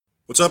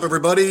What's up,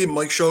 everybody?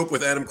 Mike Schopp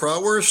with Adam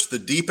Krautwurst. The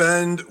Deep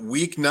End,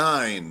 Week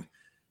 9.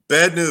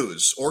 Bad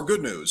news or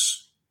good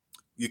news.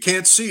 You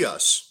can't see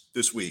us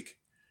this week.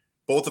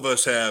 Both of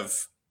us have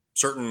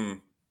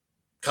certain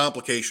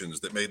complications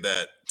that made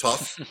that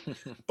tough,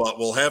 but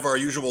we'll have our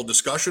usual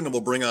discussion and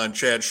we'll bring on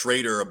Chad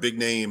Schrader, a big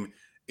name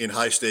in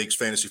high-stakes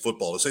fantasy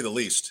football, to say the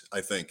least, I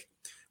think.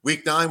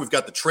 Week 9, we've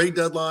got the trade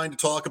deadline to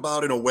talk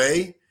about in a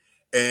way,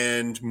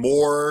 and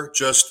more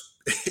just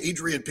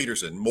Adrian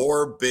Peterson,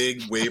 more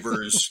big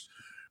waivers,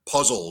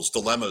 puzzles,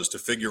 dilemmas to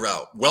figure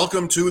out.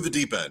 Welcome to the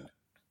Deep End.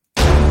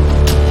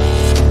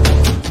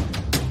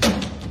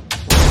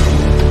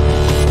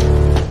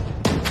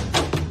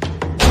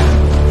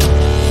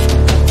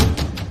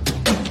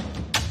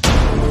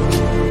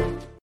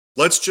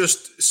 Let's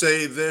just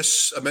say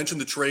this. I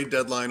mentioned the trade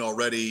deadline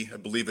already. I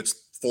believe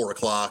it's 4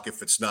 o'clock.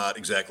 If it's not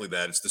exactly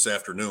that, it's this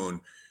afternoon.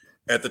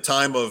 At the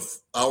time of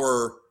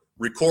our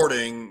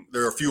recording,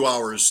 there are a few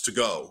hours to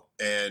go,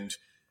 and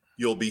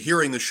you'll be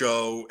hearing the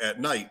show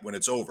at night when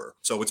it's over.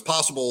 So it's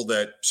possible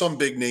that some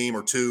big name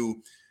or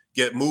two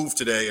get moved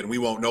today and we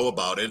won't know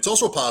about it. It's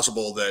also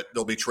possible that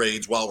there'll be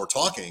trades while we're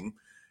talking, and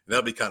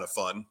that'll be kind of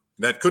fun.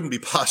 That couldn't be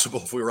possible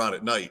if we were on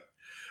at night.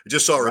 I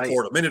just saw a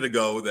report a minute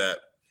ago that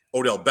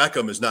Odell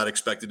Beckham is not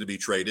expected to be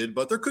traded,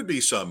 but there could be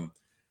some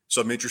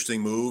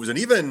interesting moves. And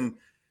even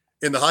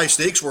in the high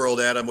stakes world,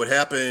 Adam, what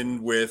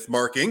happened with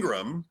Mark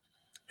Ingram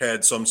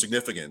had some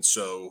significance.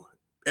 So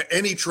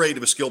any trade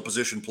of a skill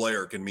position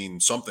player can mean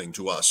something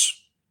to us.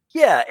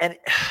 Yeah. And,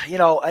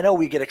 I know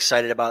we get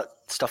excited about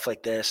stuff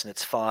like this and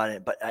it's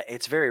fun, but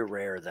it's very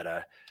rare that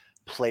a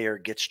player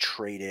gets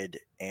traded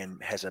and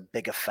has a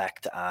big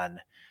effect on,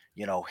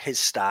 his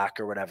stock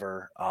or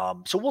whatever.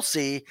 So we'll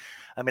see.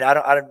 I mean,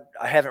 I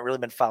haven't really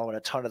been following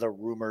a ton of the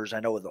rumors.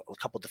 I know a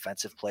couple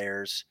defensive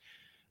players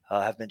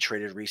have been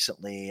traded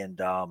recently. And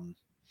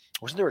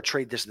wasn't there a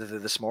trade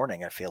this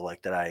morning? I feel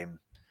like that I'm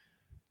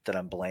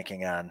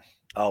blanking on.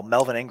 Oh,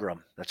 Melvin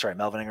Ingram. That's right.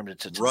 Melvin Ingram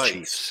to the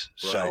Chiefs.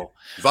 Right. So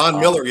Von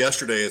Miller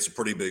yesterday, it's a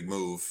pretty big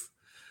move.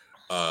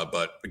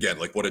 But again,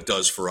 like what it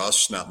does for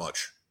us, not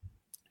much.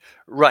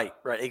 Right.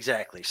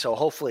 Exactly. So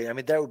hopefully, I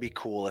mean, that would be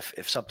cool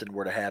if something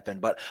were to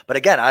happen. But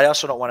again, I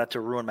also don't want it to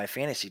ruin my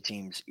fantasy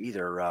teams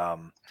either.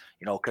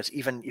 Because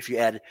even if you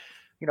add,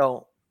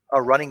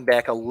 a running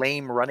back, a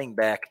lame running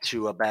back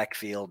to a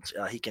backfield,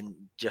 he can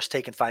just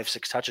taking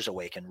 5-6 touches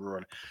away can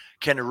ruin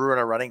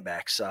a running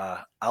back's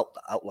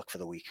outlook for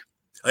the week.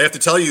 I have to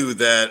tell you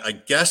that I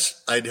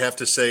guess I'd have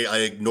to say I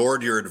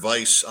ignored your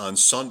advice on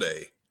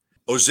Sunday.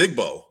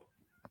 Ozigbo,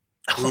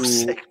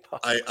 who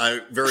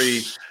I very,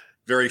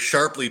 very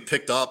sharply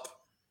picked up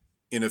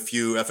in a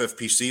few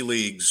FFPC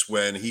leagues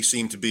when he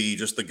seemed to be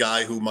just the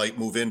guy who might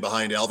move in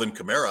behind Alvin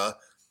Kamara.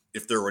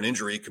 If there were an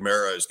injury,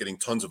 Kamara is getting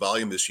tons of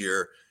volume this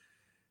year.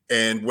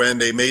 And when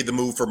they made the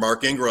move for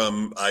Mark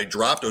Ingram, I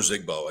dropped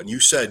Ozigbo. And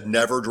you said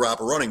never drop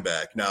a running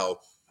back. Now,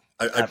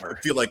 I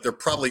feel like there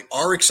probably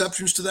are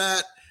exceptions to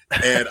that.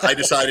 And I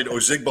decided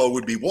Ozigbo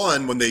would be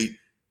one when they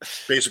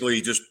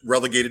basically just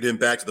relegated him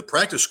back to the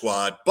practice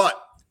squad.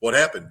 But what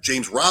happened?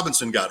 James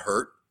Robinson got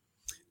hurt,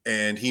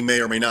 and he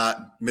may or may not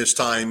miss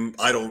time.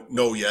 I don't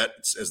know yet.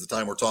 As the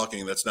time we're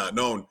talking, that's not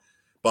known.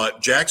 But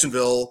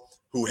Jacksonville,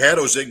 who had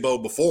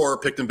Ozigbo before,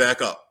 picked him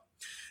back up.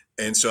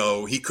 And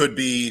so he could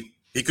be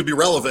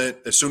relevant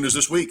as soon as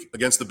this week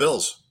against the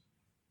Bills.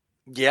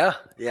 Yeah,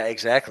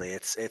 exactly.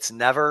 It's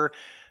never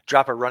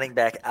drop a running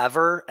back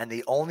ever. And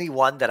the only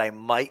one that I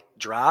might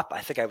drop, I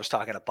think I was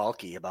talking to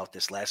Balky about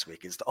this last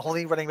week, is the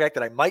only running back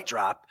that I might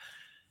drop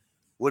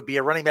would be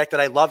a running back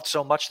that I loved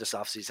so much this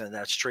offseason, and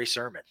that's Trey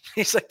Sermon.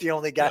 He's like the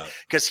only guy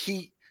because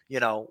he,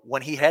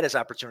 when he had his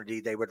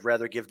opportunity, they would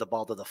rather give the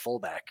ball to the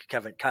fullback,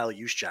 Kyle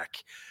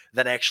Juszczyk,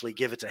 than actually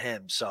give it to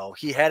him. So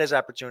he had his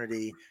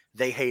opportunity.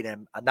 They hate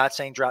him. I'm not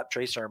saying drop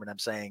Trey Sermon. I'm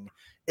saying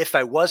if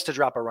I was to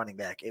drop a running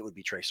back, it would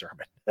be Trey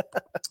Sermon.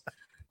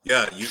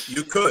 Yeah,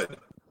 you could.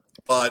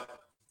 But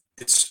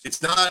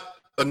it's not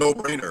a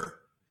no-brainer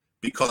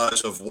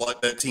because of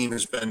what that team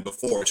has been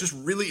before.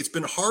 It's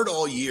been hard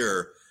all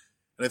year,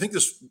 and I think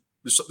this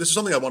is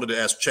something I wanted to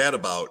ask Chad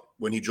about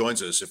when he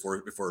joins us if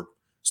we're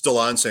still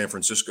on San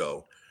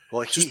Francisco.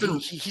 Well,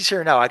 he's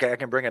here now. I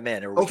can bring him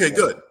in. Okay,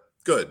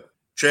 good.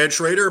 Chad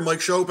Schrader, Mike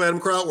Schopp,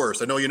 Adam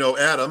Krautwurst. I know you know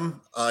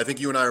Adam. I think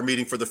you and I are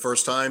meeting for the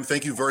first time.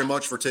 Thank you very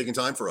much for taking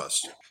time for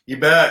us. You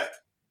bet.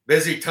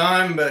 Busy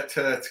time, but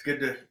it's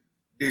good to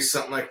do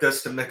something like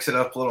this to mix it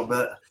up a little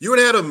bit. You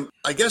and Adam,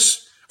 I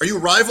guess, are you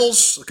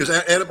rivals? Because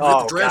Adam,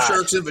 the Draft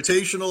Sharks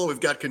Invitational, we've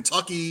got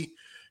Kentucky,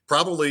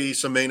 probably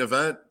some main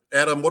event.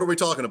 Adam, what are we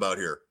talking about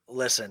here?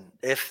 Listen,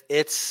 if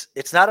it's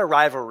not a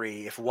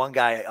rivalry if one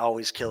guy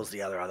always kills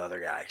the other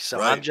guy. So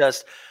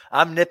right.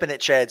 I'm nipping at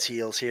Chad's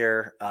heels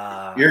here.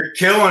 You're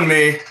killing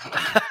me.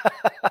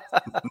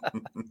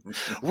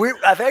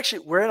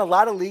 We're in a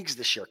lot of leagues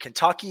this year.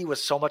 Kentucky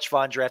was so much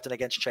fun drafting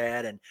against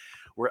Chad, and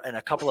we're in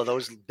a couple of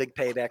those big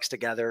paybacks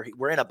together.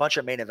 We're in a bunch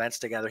of main events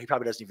together. He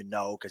probably doesn't even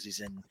know because he's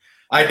in.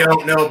 I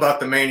don't know about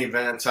the main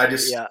events.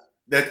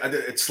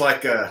 It's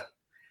like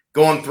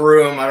going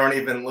through them, I don't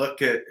even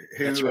look at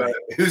who's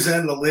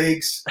in the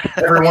leagues.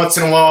 Every once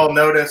in a while, I'll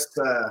notice,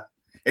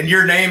 and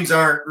your names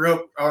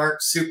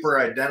aren't super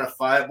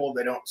identifiable.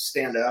 They don't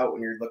stand out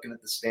when you're looking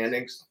at the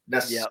standings.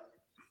 Yep.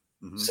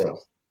 Mm-hmm. So,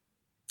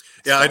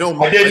 yeah, I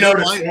did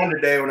notice one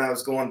today when I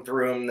was going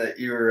through them that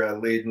you were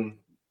leading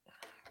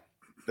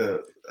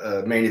the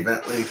main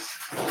event league.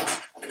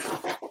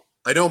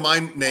 I know my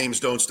names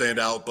don't stand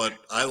out, but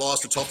I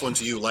lost a tough one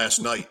to you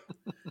last night.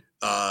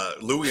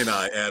 Louie and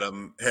I,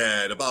 Adam,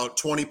 had about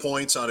 20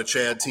 points on a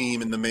Chad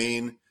team in the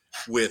main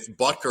with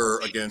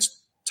Butker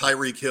against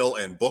Tyreek Hill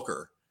and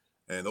Booker.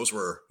 And those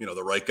were,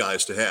 the right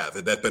guys to have.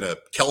 Had that been a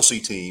Kelsey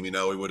team,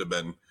 it would have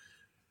been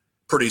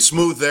pretty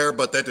smooth there,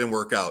 but that didn't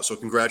work out. So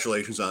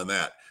congratulations on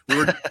that.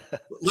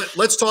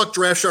 Let's talk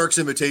Draft Sharks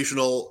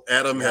Invitational.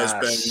 Adam has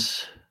been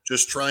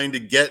just trying to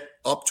get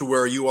up to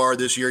where you are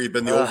this year. You've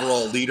been the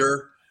overall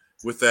leader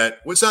with that.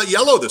 What's not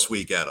yellow this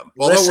week, Adam?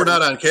 Although we're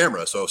not on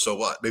camera, so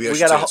what? Maybe I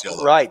should say it's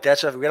yellow. Right.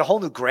 We got a whole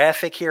new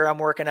graphic here I'm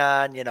working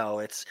on.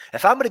 It's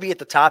if I'm going to be at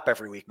the top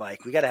every week,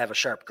 Mike, we got to have a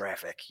sharp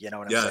graphic. You know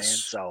what I'm saying?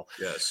 So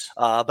yes.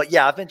 But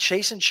yeah, I've been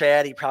chasing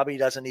Chad. He probably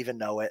doesn't even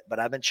know it, but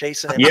I've been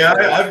chasing him. Yeah,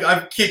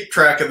 I keep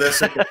track of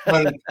this.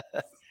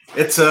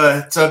 It's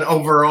an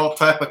overall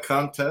type of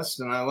contest,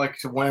 and I like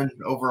to win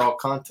overall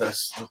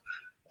contests.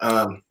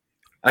 And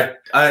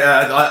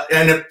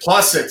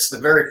plus it's the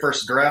very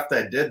first draft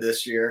I did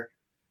this year.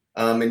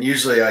 And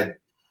usually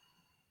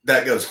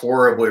that goes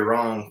horribly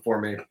wrong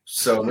for me.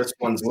 So this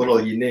one's a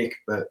little unique,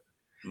 but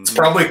it's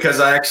probably because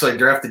I actually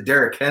drafted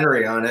Derrick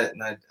Henry on it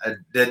and I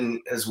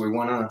didn't as we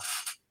went on.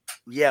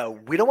 Yeah.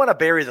 We don't want to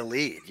bury the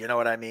lead. You know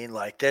what I mean?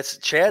 Like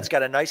Chad's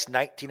got a nice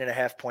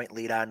 19.5 point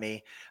lead on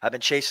me. I've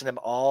been chasing him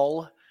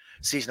all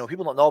season. What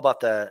people don't know about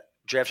the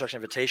Draft Sharks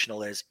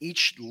Invitational is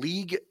each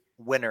league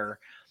winner,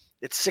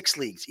 it's 6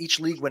 leagues. Each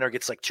league winner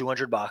gets like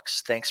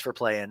 $200. Thanks for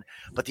playing.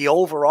 But the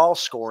overall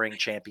scoring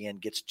champion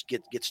gets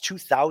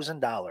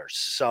 $2,000.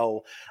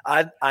 So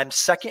I'm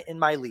second in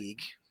my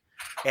league,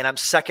 and I'm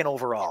second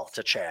overall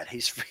to Chad.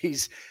 He's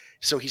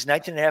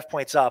 19.5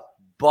 points up,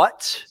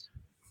 but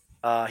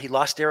he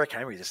lost Derrick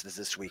Henry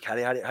this week. How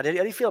do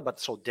you feel about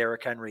this whole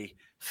Derrick Henry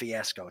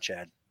fiasco,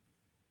 Chad?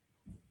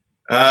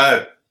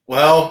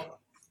 Well,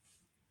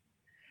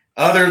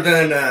 other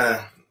than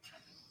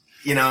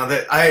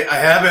that I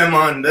have him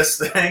on this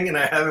thing, and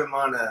I have him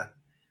on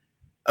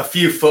a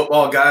few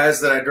football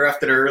guys that I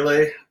drafted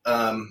early,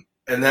 and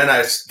then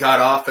I got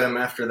off him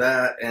after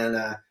that. And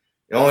the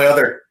only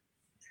other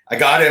I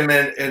got him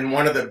in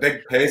one of the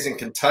big pays in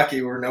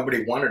Kentucky where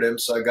nobody wanted him,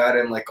 so I got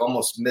him like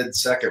almost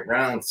mid-second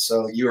round.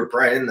 So you were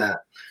probably in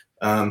that.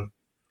 And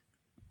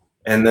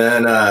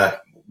then an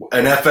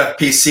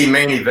FFPC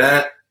main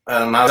event.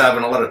 I was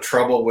having a lot of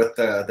trouble with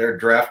their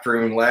draft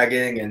room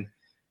lagging,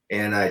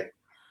 and I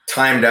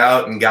timed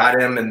out and got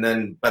him, and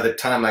then by the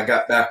time I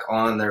got back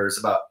on, there was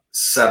about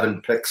 7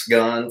 picks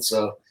gone.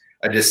 So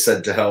I just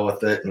said to hell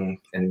with it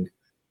and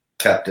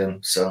kept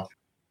him. So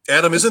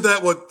Adam, isn't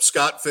that what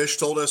Scott Fish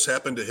told us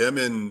happened to him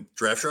in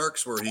Draft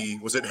Sharks, where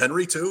was it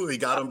Henry too? He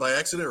got him by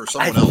accident, or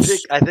someone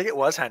else? I think it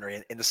was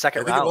Henry in the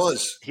second round. I think it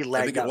was. He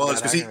lagged. I think it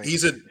was because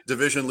he's a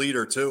division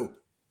leader too.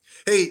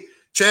 Hey,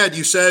 Chad,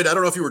 you said, I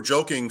don't know if you were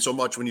joking so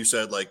much when you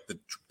said like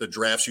the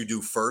drafts you do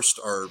first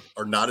are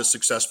not as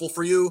successful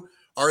for you.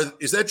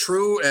 Is that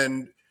true?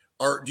 And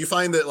do you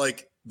find that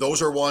like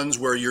those are ones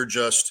where you're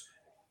just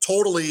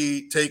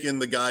totally taking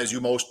the guys you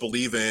most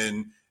believe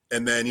in,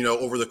 and then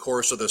over the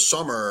course of the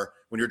summer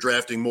when you're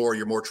drafting more,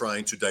 you're more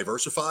trying to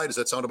diversify? Does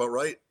that sound about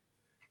right?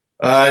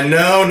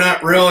 No,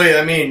 not really.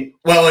 I mean,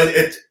 well,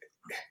 it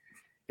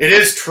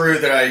is true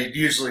that I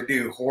usually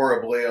do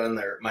horribly on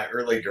my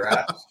early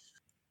drafts,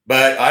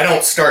 but I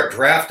don't start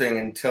drafting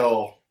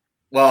until,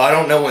 I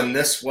don't know when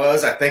this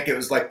was. I think it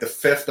was like the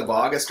 5th of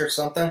August or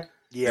something.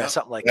 Yeah,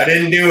 something like that. I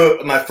didn't do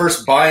it. My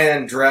first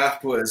buy-in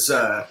draft was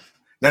then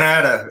I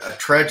had a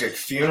tragic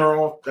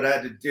funeral that I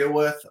had to deal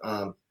with.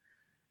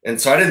 And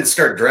so I didn't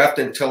start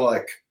drafting until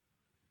like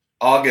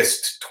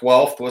August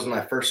 12th was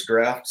my first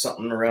draft,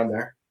 something around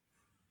there.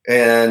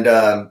 And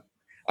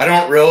I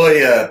don't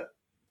really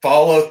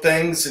follow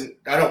things, and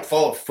I don't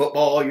follow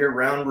football all year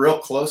round real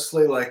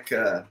closely like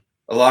a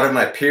lot of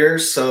my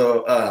peers.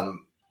 So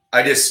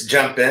I just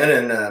jump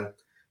in and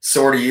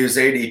sort of use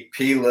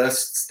ADP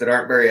lists that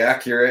aren't very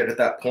accurate at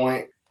that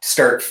point,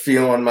 start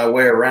feeling my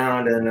way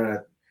around. And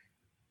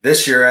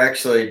this year I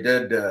actually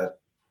did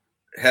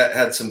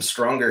had some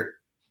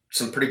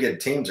pretty good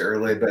teams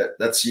early, but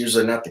that's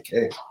usually not the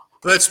case.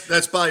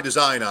 That's by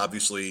design,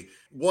 obviously.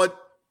 What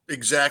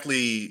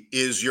exactly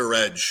is your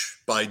edge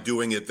by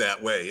doing it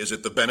that way? Is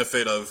it the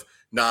benefit of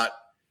not,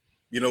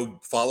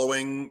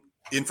 following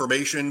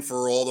information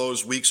for all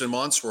those weeks and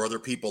months where other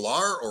people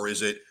are, or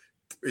is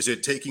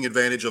it taking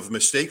advantage of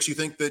mistakes you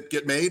think that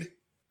get made?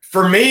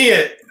 For me,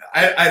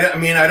 I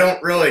mean, I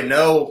don't really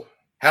know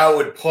how it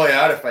would play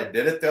out if I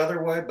did it the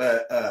other way,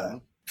 but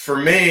for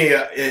me,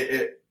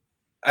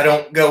 I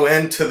don't go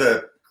into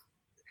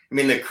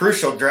the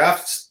crucial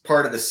drafts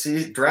part of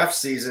the draft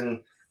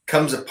season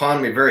comes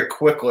upon me very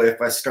quickly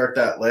if I start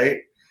that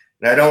late.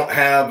 and I don't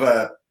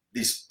have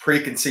these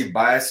preconceived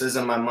biases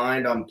in my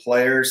mind on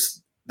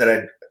players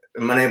that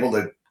I'm unable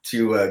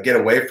to get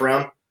away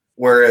from.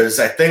 Whereas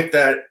I think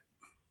that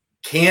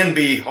can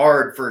be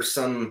hard for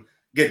some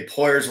good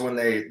players when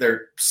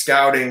their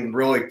scouting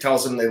really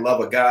tells them they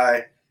love a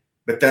guy,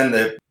 but then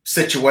the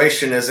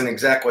situation isn't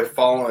exactly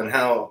following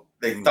how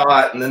they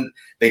thought, and then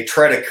they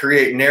try to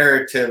create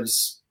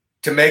narratives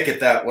to make it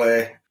that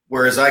way.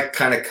 Whereas I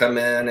kind of come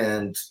in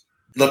and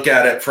look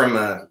at it from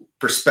a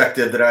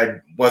perspective that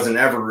I wasn't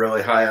ever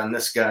really high on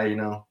this guy,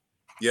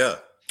 Yeah.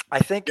 I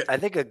think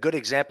a good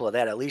example of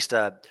that, at least,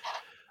 I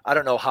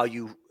don't know how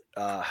you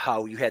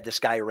had this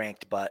guy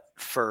ranked, but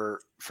for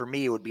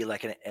me, it would be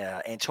like an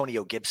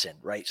Antonio Gibson,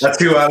 right? So,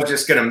 that's who I was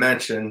just going to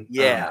mention.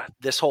 Yeah.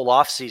 This whole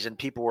offseason,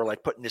 people were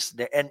like putting this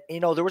there, and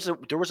there was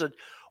a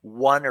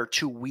 1 or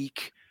 2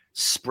 week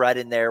spread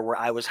in there where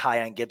I was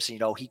high on Gibson.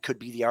 He could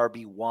be the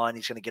RB1.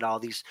 He's going to get all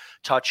these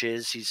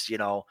touches. He's,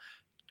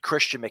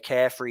 Christian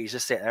McCaffrey, he's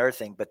this, that, and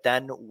everything. But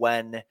then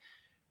when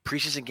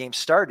preseason games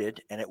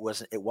started and it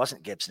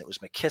wasn't Gibson, it was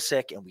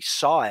McKissick, and we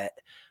saw it,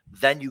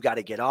 then you got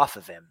to get off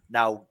of him.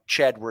 Now,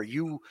 Chad, where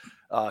you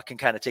can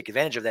kind of take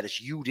advantage of that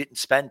is you didn't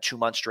spend 2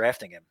 months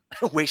drafting him,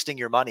 wasting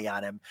your money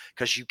on him,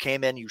 because you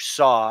came in, you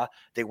saw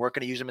they weren't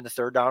going to use him in the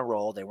third down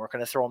role, they weren't going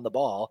to throw him the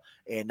ball,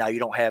 and now you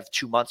don't have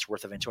 2 months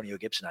worth of Antonio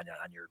Gibson on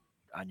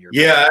your.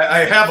 Yeah, I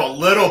have a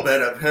little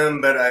bit of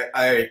him, but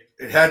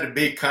it had to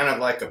be kind of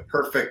like a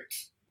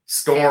perfect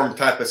storm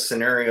type of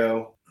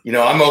scenario.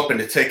 I'm open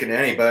to taking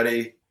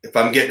anybody. If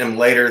I'm getting him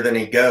later than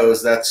he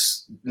goes,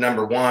 that's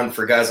number one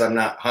for guys I'm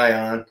not high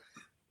on.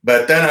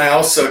 But then I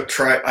also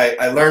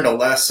I learned a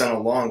lesson a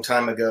long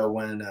time ago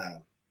when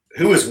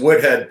who was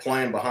Woodhead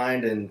playing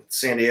behind in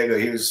San Diego?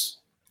 He was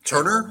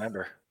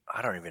Turner?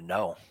 I don't even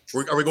know.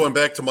 Are we going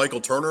back to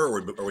Michael Turner,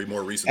 or are we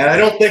more recent? And I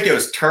don't think it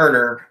was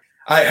Turner.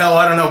 I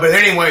don't know. But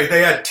anyway,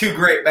 they had 2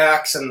 great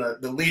backs, and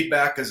the lead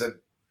back is a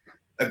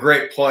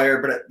great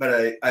player.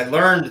 But I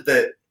learned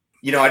that,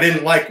 I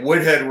didn't like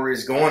Woodhead where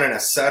he's going in a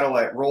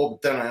satellite role,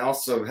 but then I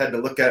also had to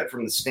look at it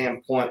from the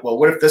standpoint, well,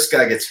 what if this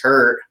guy gets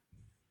hurt?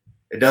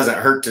 It doesn't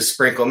hurt to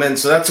sprinkle him in.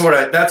 So that's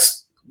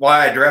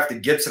why I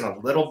drafted Gibson a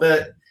little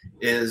bit,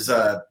 is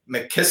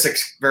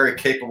McKissick's very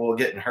capable of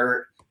getting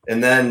hurt.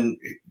 And then,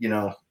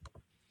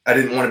 I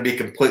didn't want to be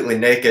completely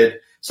naked.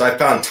 So I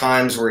found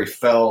times where he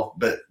fell,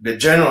 but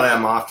generally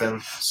I'm off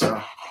him.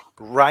 So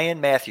Ryan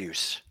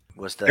Matthews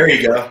was the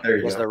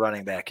the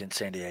running back in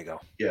San Diego.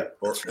 Yeah.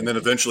 And then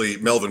eventually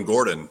Melvin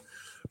Gordon.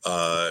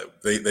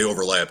 They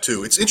overlap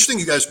too. It's interesting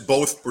you guys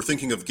both were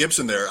thinking of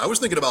Gibson there. I was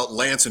thinking about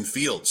Lance and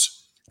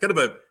Fields.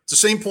 It's the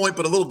same point,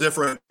 but a little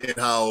different in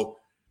how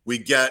we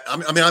get.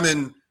 I'm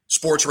in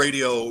sports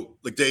radio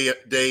like day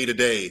to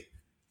day,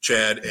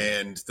 Chad,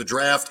 and the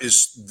draft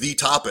is the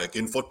topic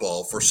in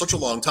football for such a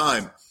long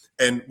time.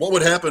 And what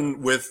would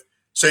happen with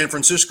San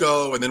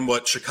Francisco and then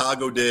what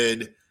Chicago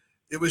did,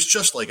 it was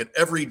just like an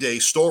everyday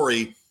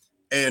story.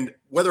 And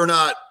whether or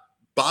not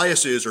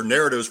biases or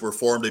narratives were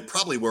formed, they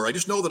probably were. I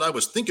just know that I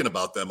was thinking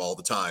about them all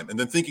the time, and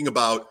then thinking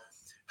about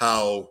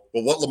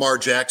what Lamar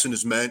Jackson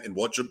has meant and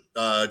what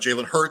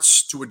Jalen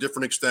Hurts to a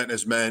different extent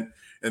has meant.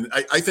 And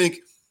I think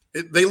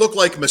they look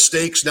like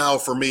mistakes now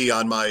for me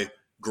on my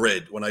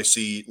grid when I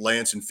see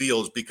Lance and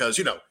Fields, because,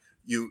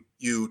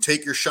 you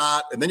take your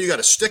shot and then you got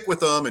to stick with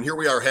them. And here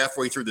we are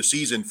halfway through the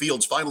season.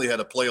 Fields finally had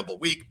a playable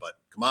week, but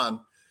come on.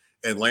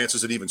 And Lance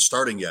isn't even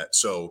starting yet.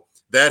 So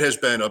that has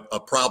been a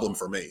problem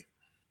for me.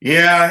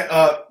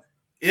 Yeah.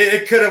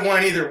 It could have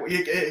went either,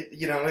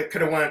 it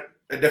could have went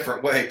a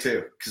different way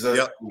too.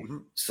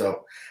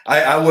 So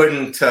I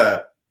wouldn't,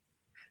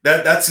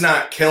 that's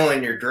not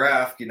killing your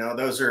draft.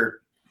 Those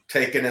are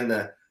taken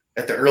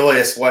at the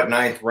earliest,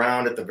 9th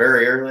round at the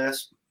very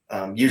earliest,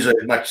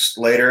 usually much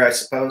later, I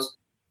suppose.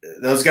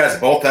 Those guys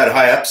both had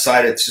high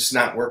upside. It's just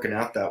not working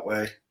out that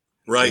way.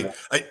 Right.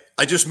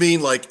 I just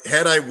mean, like,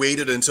 had I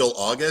waited until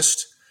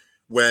August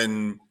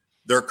when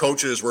their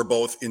coaches were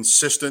both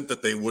insistent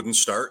that they wouldn't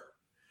start,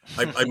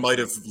 I might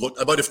have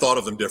thought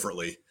of them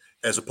differently,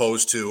 as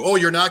opposed to,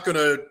 you're not going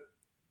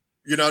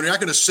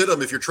to sit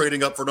them if you're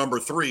trading up for number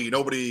 3.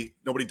 Nobody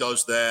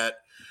does that.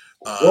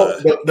 Well,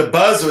 the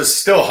buzz was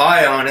still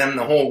high on him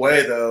the whole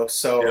way, though.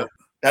 So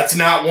that's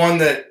not one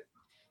that,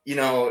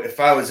 if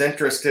I was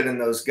interested in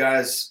those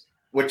guys,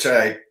 which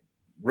I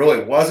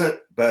really wasn't,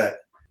 but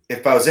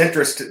if I was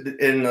interested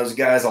in those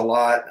guys a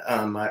lot,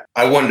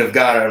 I wouldn't have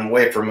gotten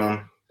away from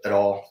them at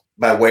all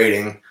by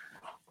waiting.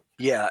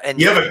 Yeah.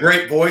 And you have a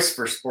great voice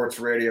for sports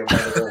radio, by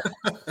the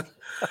way.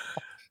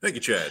 Thank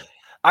you, Chad.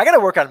 I got to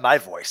work on my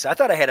voice. I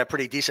thought I had a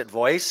pretty decent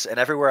voice, and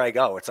everywhere I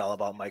go, it's all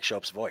about Mike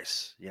Shope's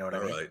voice. You know what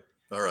I mean?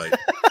 All right.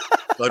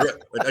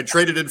 I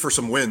traded in for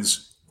some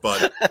wins,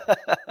 but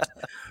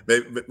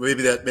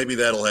maybe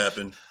that'll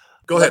happen.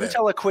 Go ahead. Let me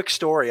tell a quick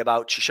story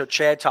about. So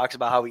Chad talks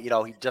about how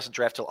he doesn't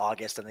draft till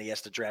August, and then he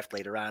has to draft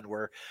later on.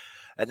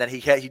 And then he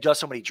does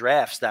so many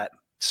drafts that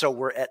So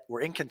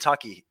we're in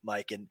Kentucky,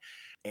 Mike,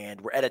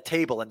 and we're at a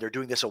table, and they're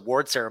doing this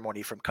award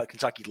ceremony from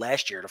Kentucky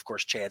last year. And of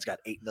course, Chad's got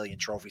 8 million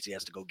trophies he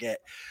has to go get.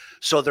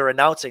 So they're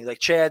announcing like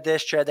Chad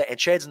this, Chad that, and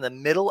Chad's in the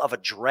middle of a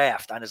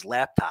draft on his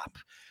laptop.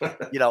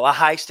 A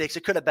high stakes.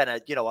 It could have been a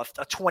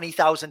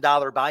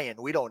 $20,000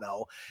 buy-in. We don't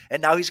know.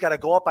 And now he's got to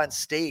go up on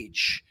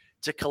stage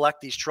to collect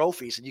these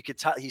trophies, and you could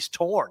tell he's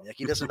torn. Like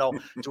he doesn't know.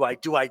 Do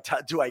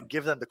I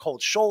give them the cold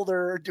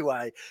shoulder? Do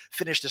I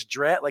finish this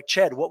draft? Like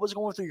Chad, what was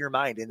going through your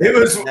mind?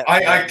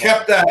 I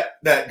kept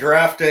that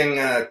drafting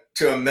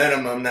to a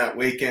minimum that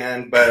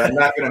weekend, but I'm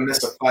not going to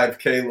miss a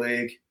 5K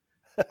league.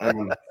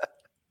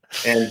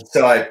 And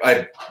so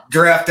I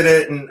drafted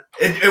it, and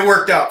it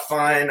worked out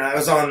fine. I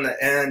was on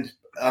the end.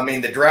 I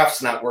mean, the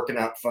draft's not working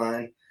out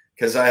fine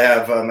because I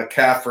have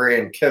McCaffrey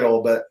and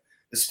Kittle, but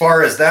as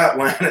far as that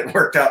went, it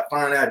worked out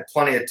fine. I had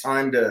plenty of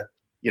time to,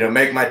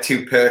 make my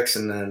 2 picks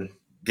and then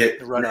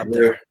get run up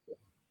there.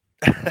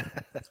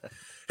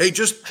 Hey,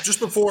 just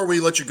before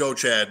we let you go,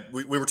 Chad,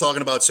 we were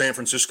talking about San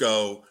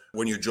Francisco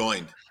when you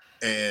joined,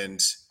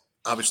 and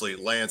obviously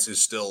Lance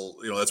is still,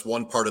 that's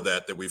one part of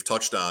that we've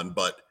touched on,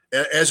 but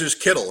as is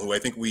Kittle, who I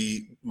think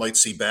we might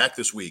see back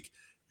this week.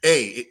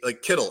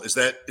 Like Kittle, is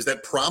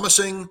that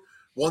promising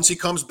once he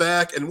comes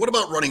back? And what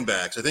about running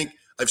backs? I think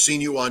I've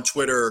seen you on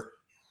Twitter,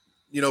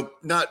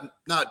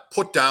 not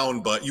put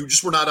down, but you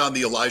just were not on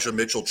the Elijah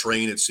Mitchell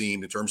train, it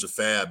seemed, in terms of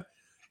fab.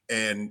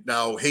 And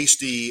now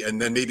Hasty, and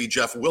then maybe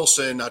Jeff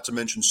Wilson, not to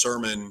mention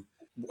Sermon.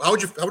 How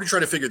would you try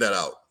to figure that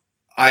out?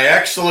 I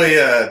actually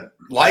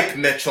like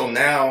Mitchell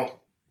now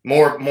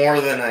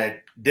more than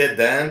I did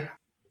then.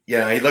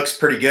 He looks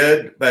pretty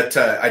good, but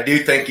I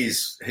do think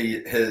he's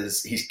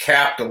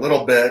capped a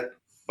little bit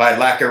by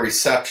lack of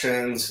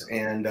receptions,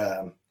 and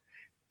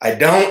I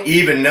don't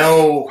even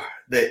know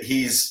that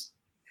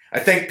I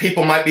think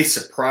people might be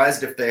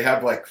surprised if they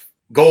have like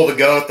goal to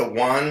go at the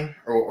 1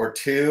 or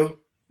 2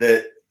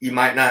 that you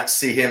might not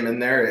see him in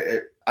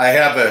there. I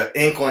have an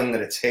inkling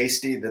that it's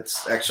Hasty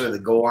that's actually the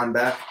goal line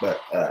back,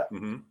 but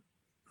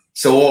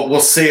so we'll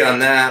see on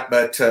that.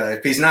 But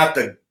if he's not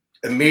the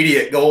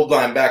immediate goal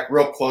line back,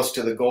 real close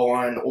to the goal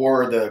line,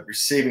 or the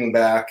receiving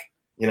back,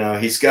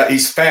 he's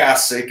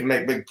fast, so he can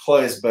make big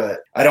plays. But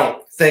I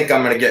don't think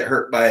I'm going to get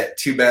hurt by it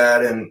too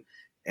bad,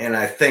 and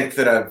I think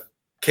that I'm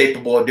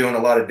capable of doing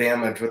a lot of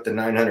damage with the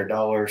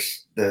 $900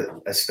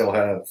 that I still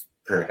have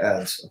or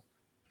had. So.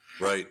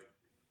 Right.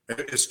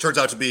 It turns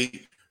out to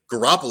be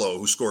Garoppolo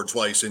who scored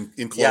twice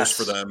in close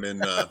for them in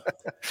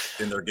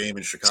their game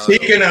in Chicago.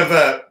 Speaking of,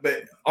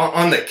 but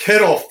on the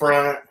Kittle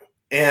front,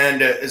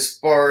 and as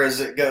far as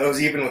it goes,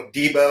 even with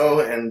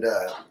Debo and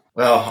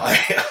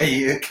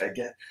I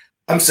get.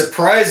 I'm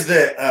surprised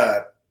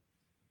that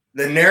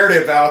the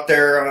narrative out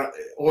there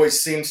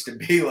always seems to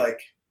be like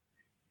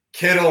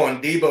Kittle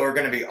and Debo are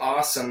going to be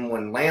awesome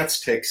when Lance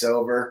takes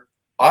over.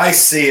 I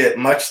see it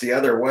much the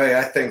other way.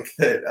 I think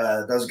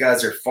that those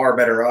guys are far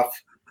better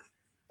off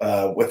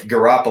with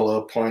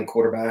Garoppolo playing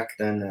quarterback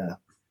than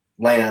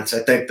Lance.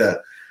 I think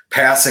the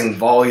passing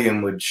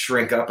volume would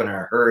shrink up in a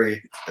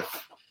hurry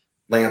if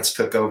Lance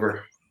took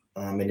over.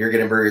 And you're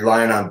going to be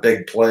relying on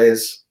big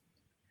plays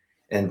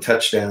and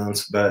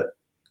touchdowns, but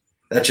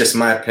that's just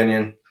my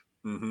opinion.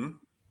 Mm-hmm.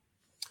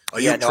 Are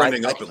you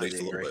trending up at least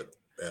a little bit,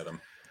 Adam?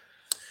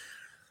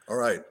 All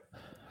right.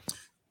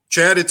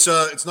 Chad, it's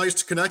nice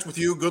to connect with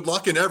you. Good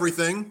luck in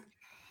everything.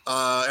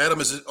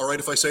 Adam, is it all right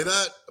if I say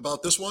that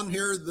about this one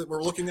here that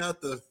we're looking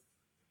at, the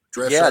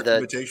Draft Shark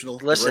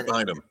Invitational? Listen, right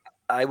behind him.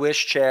 I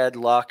wish Chad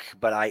luck,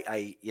 but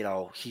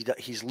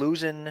he's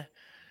losing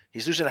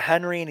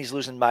Henry and he's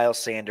losing Miles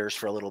Sanders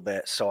for a little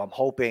bit. So I'm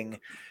hoping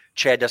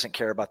Chad doesn't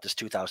care about this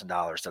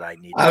 $2,000 that I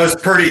need. I was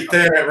pretty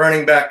thin at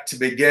running back to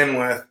begin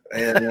with,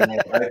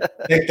 and I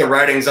think the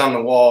writing's on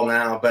the wall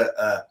now, but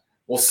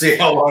we'll see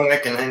how long I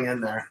can hang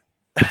in there.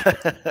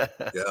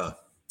 Yeah.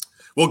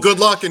 Well, good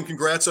luck and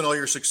congrats on all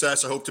your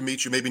success. I hope to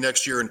meet you maybe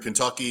next year in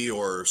Kentucky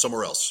or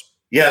somewhere else.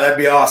 Yeah, that'd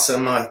be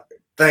awesome.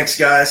 Thanks,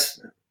 guys.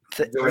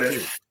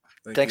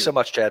 Thanks so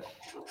much, Chad.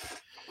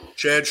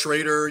 Chad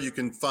Schrader, you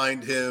can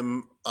find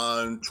him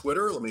on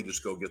Twitter. Let me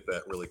just go get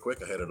that really quick.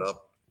 I had it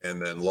up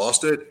and then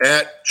lost it.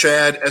 At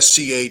Chad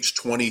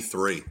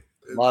SCH23.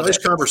 Nice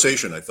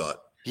conversation, I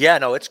thought. Yeah,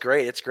 no, it's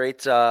great. It's great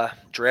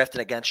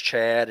drafting against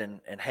Chad and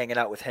hanging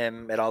out with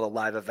him at all the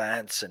live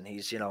events. And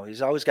he's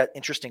always got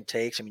interesting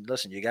takes. I mean,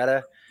 listen,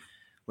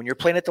 when you're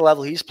playing at the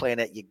level he's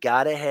playing at, you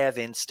gotta have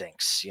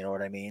instincts. You know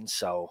what I mean?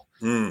 So,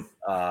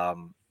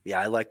 yeah,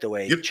 I like the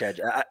way Chad.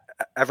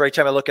 Every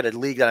time I look at a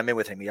league that I'm in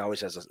with him, he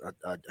always has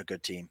a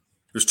good team.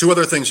 There's two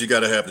other things you got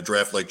to have to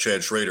draft like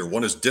Chad Schrader.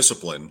 One is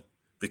discipline,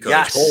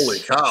 because holy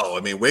cow!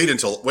 I mean, waiting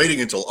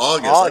until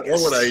August. What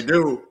would I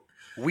do?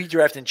 We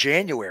draft in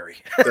January.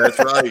 That's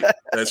right.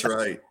 That's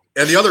right.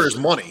 And the other is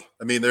money.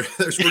 I mean, we're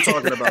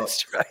talking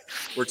about right.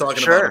 We're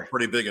talking about a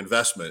pretty big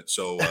investment.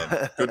 So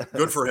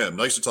good for him.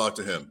 Nice to talk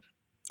to him.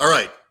 All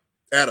right,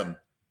 Adam.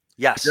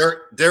 Yes.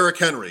 Derrick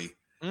Henry.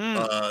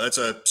 That's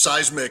a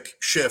seismic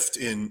shift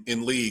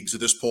in leagues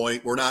at this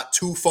point. We're not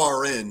too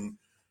far in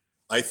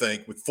I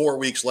think, with 4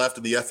 weeks left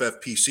in the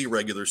FFPC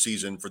regular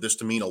season for this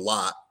to mean a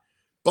lot.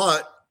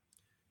 But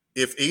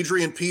if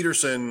Adrian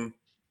Peterson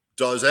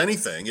does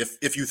anything,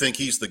 if you think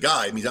he's the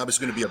guy, I mean,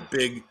 obviously going to be a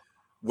big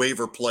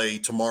waiver play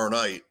tomorrow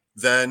night,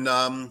 then,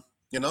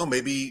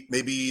 maybe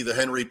the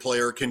Henry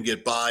player can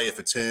get by if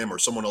it's him or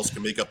someone else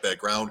can make up that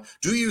ground.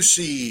 Do you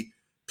see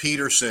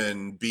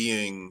Peterson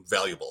being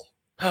valuable?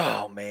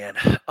 Oh, man.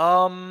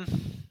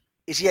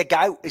 Is he a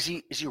guy? Is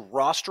he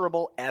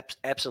rosterable?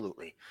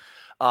 Absolutely.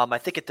 I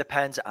think it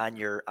depends on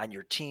your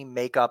team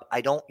makeup.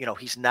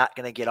 He's not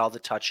going to get all the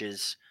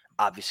touches,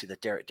 obviously,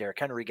 that Derrick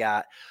Henry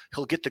got.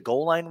 He'll get the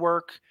goal line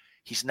work.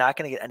 He's not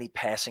going to get any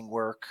passing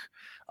work.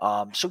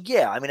 I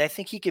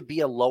think he could be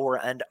a lower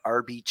end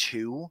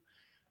RB2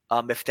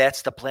 if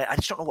that's the plan. I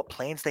just don't know what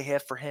plans they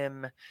have for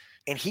him.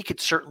 And he could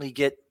certainly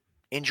get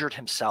injured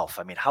himself.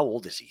 I mean, how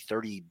old is he?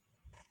 30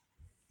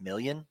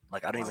 million?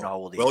 Like, I don't even know how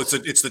old he is.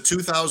 Well, it's the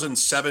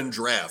 2007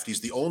 draft.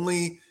 He's the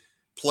only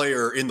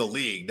player in the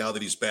league now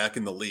that he's back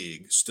in the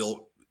league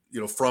still,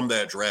 from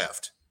that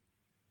draft.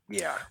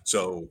 Yeah.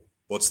 So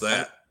what's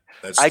that?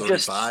 That's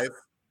 35.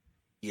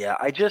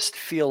 I just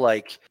feel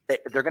like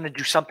they're going to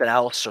do something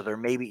else. Or there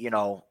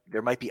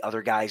might be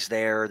other guys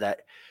there that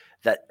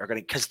are going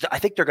to, because I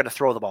think they're going to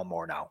throw the ball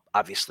more now,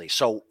 obviously.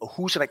 So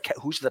who's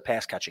the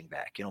pass catching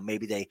back?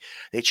 Maybe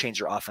they change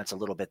their offense a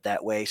little bit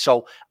that way.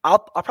 So I'll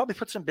probably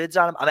put some bids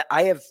on him.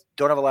 I mean,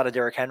 don't have a lot of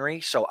Derrick Henry,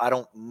 so I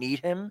don't need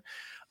him.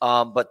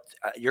 But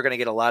you're going to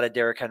get a lot of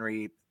Derrick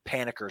Henry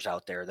panickers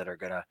out there that are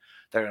going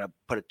to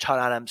put a ton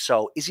on him.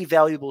 So is he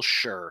valuable?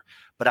 Sure.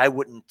 But I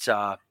wouldn't,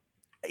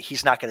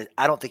 he's not going to,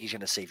 I don't think he's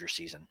going to save your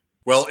season.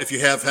 Well, if you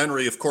have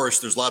Henry, of course,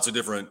 there's lots of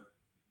different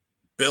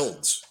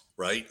builds,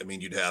 right? I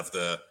mean, you'd have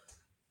the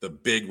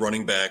big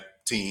running back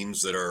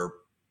teams that are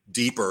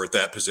deeper at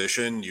that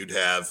position. You'd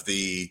have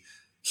the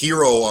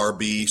hero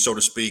RB, so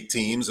to speak,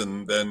 teams.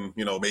 And then,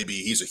 maybe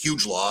he's a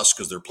huge loss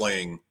because they're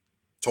playing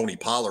Tony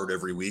Pollard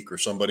every week or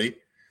somebody,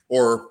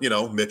 or,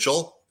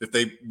 Mitchell. If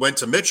they went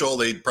to Mitchell,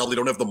 they probably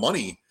don't have the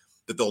money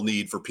that they'll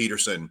need for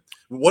Peterson.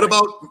 What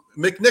about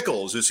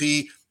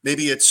McNichols?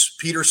 Maybe it's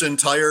Peterson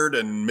tired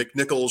and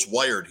McNichols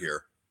wired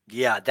here?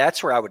 Yeah,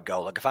 that's where I would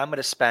go. Like, if I'm going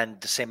to spend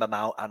the same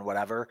amount on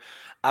whatever,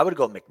 I would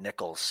go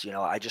McNichols.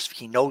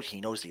 He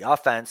knows the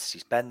offense.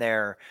 He's been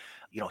there.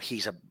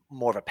 He's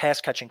more of a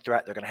pass catching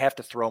threat. They're going to have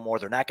to throw more.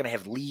 They're not going to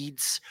have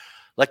leads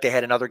like they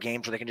had in other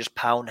games where they can just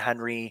pound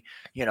Henry.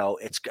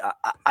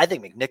 I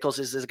think McNichols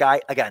is this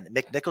guy. Again,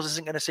 McNichols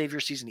isn't going to save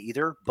your season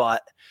either,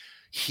 but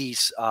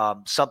he's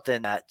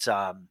something that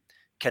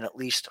can at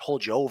least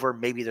hold you over.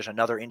 Maybe there's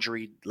another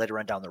injury later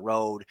on down the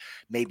road.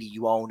 Maybe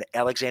you own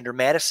Alexander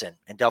Madison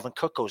and Delvin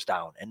Cook goes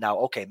down. And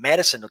now,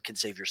 Madison can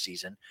save your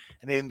season.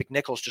 And maybe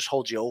McNichols just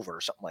holds you over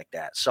or something like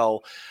that.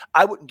 So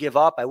I wouldn't give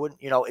up. I wouldn't,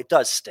 it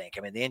does stink.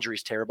 I mean, the injury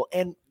is terrible.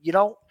 And,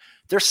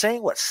 they're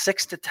saying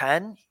 6 to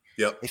 10.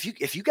 Yep.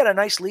 If you got a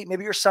nice lead,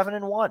 maybe you're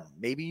 7-1.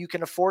 Maybe you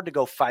can afford to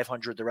go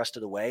 500 the rest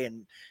of the way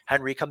and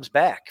Henry comes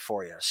back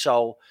for you.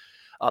 So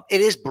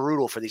it is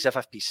brutal for these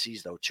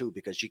FFPCs though, too,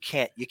 because you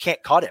can't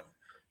cut him,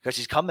 because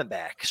he's coming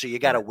back. So you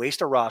got to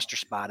waste a roster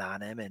spot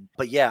on him.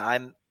 But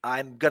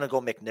I'm going to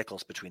go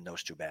McNichols between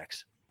those two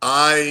backs.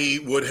 I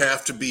would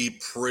have to be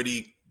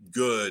pretty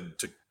good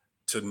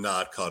to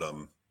not cut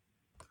him.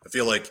 I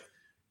feel like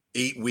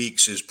 8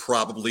 weeks is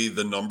probably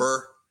the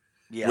number,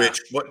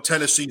 which what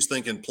Tennessee's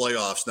thinking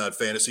playoffs, not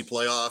fantasy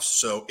playoffs.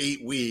 So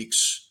 8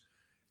 weeks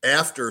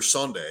after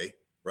Sunday,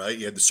 right?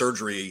 You had the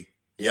surgery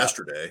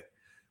yesterday,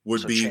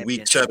 would be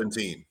week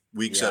 17.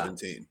 Week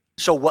 17.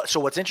 So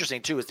what's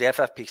interesting too is the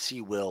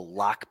FFPC will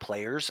lock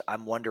players.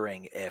 I'm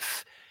wondering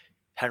if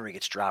Henry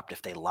gets dropped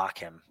if they lock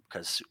him,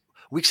 because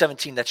week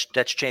 17, that's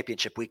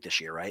championship week this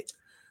year, right?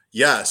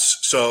 Yes.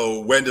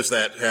 So when does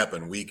that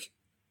happen?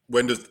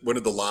 When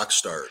did the lock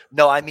start?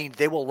 No, I mean,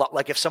 they will,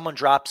 like, if someone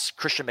drops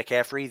Christian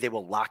McCaffrey, they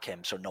will lock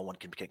him so no one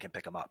can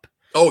pick him up.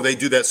 Oh, they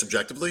do that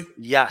subjectively?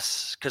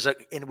 Yes, because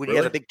when you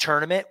have a big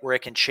tournament where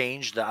it can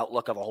change the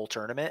outlook of a whole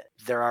tournament,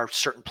 there are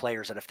certain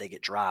players that if they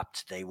get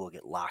dropped, they will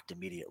get locked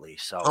immediately.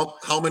 So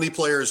how many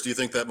players do you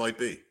think that might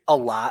be? A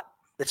lot.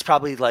 It's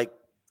probably like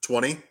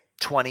 20.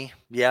 20,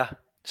 yeah.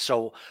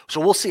 So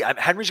we'll see.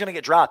 Henry's going to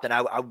get dropped, and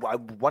I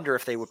wonder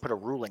if they would put a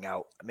ruling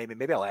out.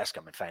 Maybe I'll ask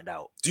him and find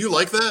out. Do you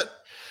like that?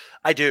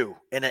 I do.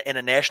 In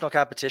a national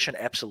competition,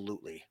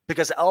 absolutely,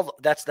 because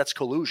that's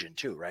collusion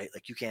too, right?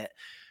 Like you can't,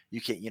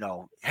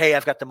 hey,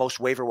 I've got the most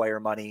waiver wire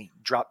money,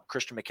 drop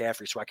Christian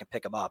McCaffrey so I can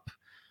pick him up,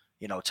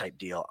 type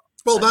deal.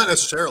 Well, not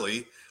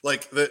necessarily.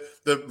 Like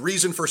the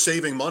reason for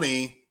saving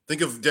money,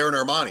 think of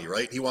Darren Armani,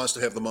 right? He wants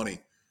to have the money.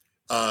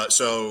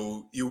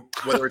 So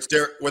whether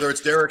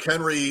it's Derrick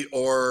Henry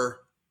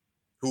or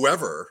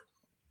whoever,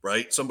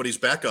 right? Somebody's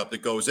backup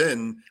that goes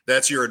in,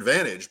 that's your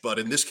advantage. But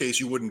in this case,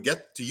 you wouldn't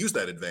get to use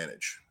that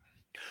advantage.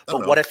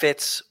 But what if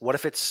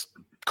it's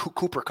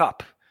Cooper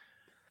Kupp?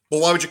 Well,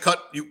 why would you cut?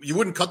 You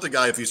wouldn't cut the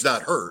guy if he's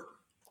not hurt.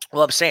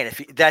 Well, I'm saying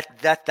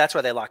that's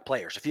why they lock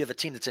players. If you have a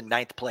team that's in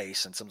 9th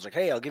place and someone's like,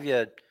 "Hey, I'll give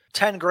you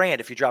 $10,000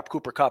 if you drop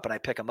Cooper Kupp and I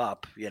pick him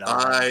up.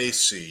 I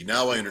see.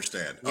 Now I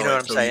understand. You know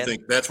what I'm saying? You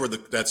think that's where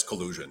that's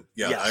collusion?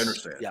 Yeah, yes. I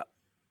understand. Yeah.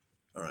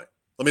 All right.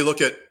 Let me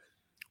look at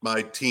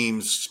my bad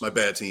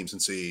teams,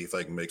 and see if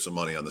I can make some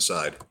money on the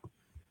side.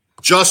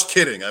 Just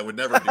kidding. I would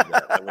never do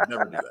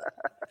that.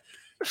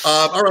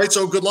 All right.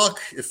 So good luck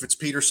if it's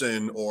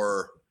Peterson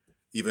or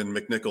even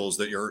McNichols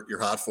that you're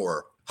hot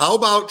for. How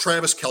about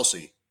Travis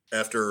Kelce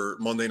after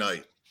Monday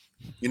night?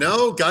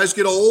 Guys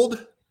get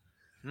old,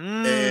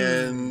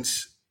 and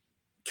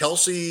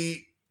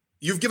Kelce,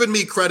 you've given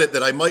me credit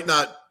that I might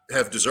not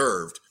have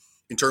deserved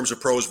in terms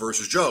of pros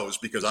versus Joes,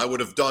 because I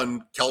would have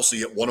done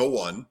Kelce at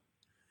 101,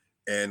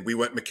 and we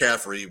went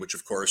McCaffrey, which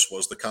of course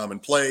was the common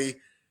play.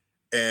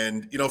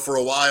 And, for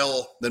a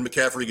while, then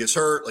McCaffrey gets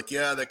hurt.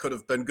 That could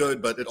have been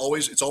good, but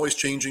it's always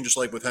changing, just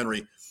like with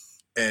Henry.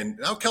 And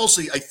now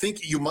Kelce, I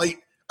think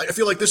I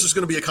feel like this is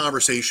going to be a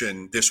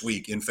conversation this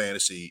week in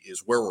fantasy,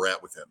 is where we're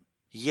at with him.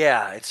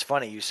 Yeah, it's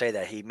funny you say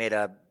that. He made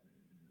I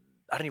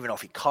don't even know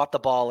if he caught the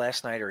ball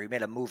last night or he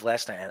made a move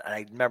last night. And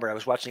I remember I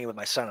was watching it with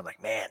my son. I'm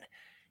like, man,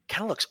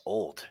 kind of looks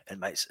old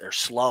or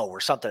slow or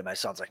something. My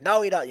son's like,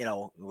 no, he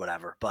don't,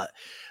 whatever. But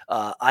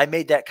I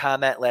made that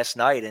comment last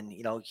night, and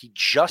he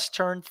just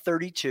turned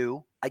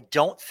 32. I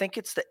don't think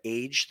it's the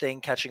age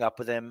thing catching up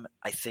with him.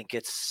 I think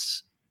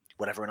it's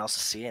what everyone else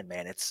is seeing,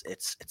 man. It's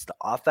the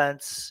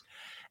offense,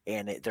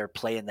 and they're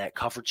playing that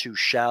cover 2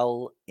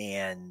 shell,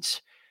 and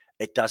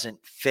it doesn't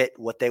fit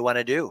what they want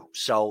to do.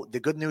 So the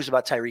good news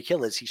about Tyreek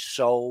Hill is he's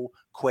so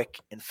quick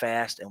and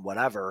fast and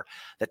whatever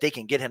that they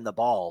can get him the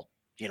ball.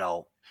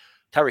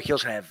 Tyreek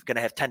Hill's going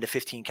to have 10 to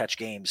 15 catch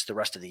games the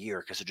rest of the year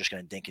because they're just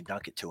going to dink and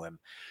dunk it to him.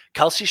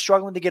 Kelce's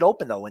struggling to get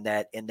open though in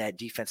that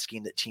defense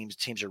scheme that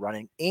teams are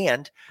running.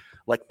 And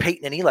like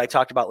Peyton and Eli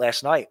talked about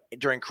last night,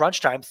 during crunch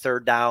time,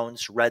 third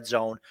downs, red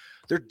zone,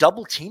 they're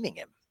double teaming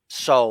him.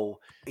 So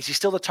is he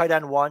still the tight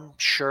end 1?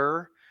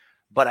 Sure.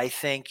 But I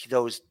think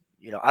those,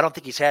 I don't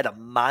think he's had a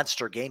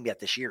monster game yet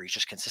this year. He's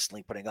just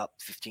consistently putting up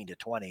 15 to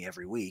 20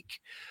 every week,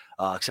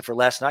 except for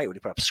last night when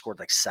he scored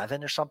like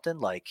 7 or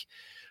something.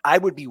 I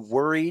would be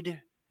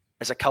worried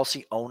as a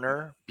Kelce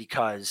owner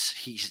because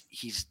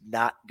he's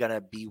not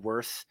gonna be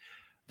worth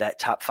that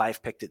top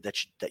 5 pick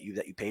that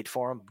you paid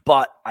for him.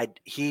 But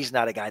he's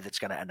not a guy that's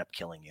gonna end up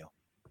killing you.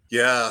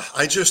 Yeah,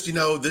 I just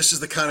this is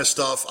the kind of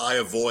stuff I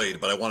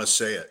avoid, but I want to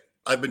say it.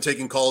 I've been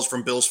taking calls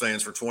from Bills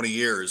fans for 20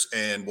 years,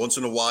 and once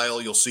in a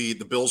while you'll see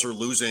the Bills are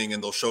losing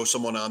and they'll show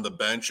someone on the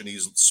bench and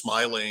he's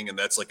smiling, and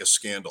that's like a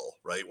scandal,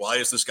 right? Why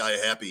is this guy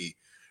happy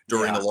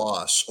during the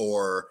loss?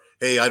 Or,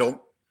 hey, I don't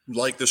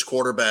like this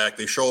quarterback.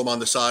 They show him on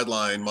the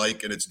sideline,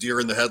 Mike, and it's deer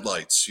in the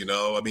headlights.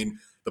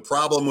 The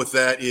problem with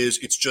that is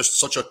it's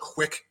just such a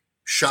quick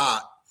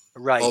shot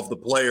of the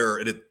player,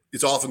 and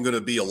it's often going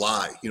to be a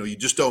lie. You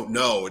just don't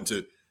know, and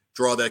to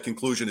draw that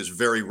conclusion is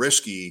very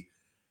risky.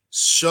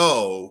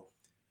 So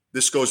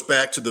this goes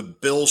back to the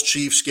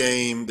Bills-Chiefs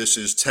game. This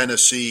is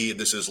Tennessee.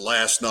 This is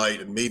last night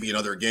and maybe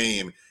another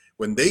game.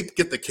 When they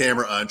get the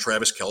camera on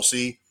Travis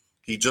Kelce,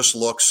 he just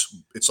looks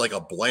 – it's like a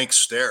blank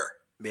stare.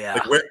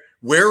 Yeah.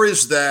 Where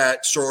is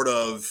that sort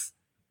of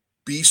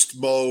beast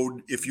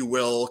mode, if you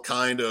will,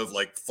 kind of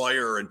like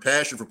fire and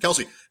passion from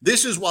Kelce?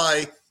 This is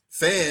why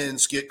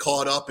fans get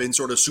caught up in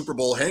sort of Super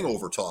Bowl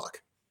hangover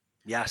talk.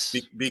 Yes.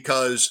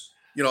 Because,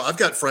 I've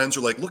got friends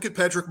who are like, look at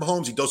Patrick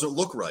Mahomes. He doesn't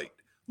look right.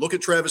 Look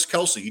at Travis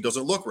Kelce. He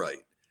doesn't look right.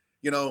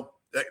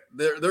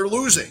 They're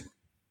losing.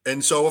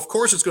 And so, of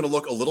course, it's going to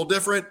look a little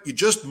different. You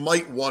just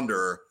might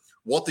wonder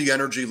what the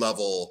energy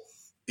level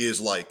is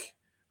like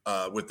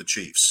with the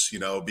Chiefs,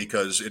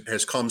 because it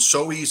has come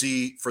so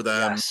easy for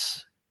them.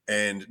 Yes.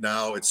 And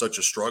now it's such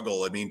a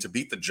struggle. I mean, to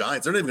beat the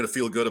Giants, they're not even going to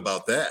feel good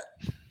about that.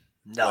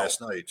 No.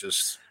 Last night.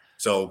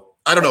 So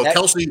I don't know.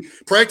 Kelce,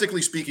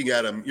 practically speaking,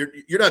 Adam,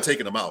 you're not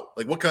taking him out.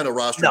 Like, what kind of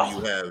roster do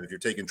you have if you're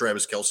taking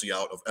Travis Kelce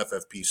out of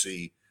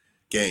FFPC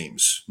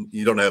games?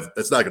 You don't have –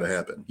 that's not going to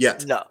happen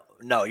yet.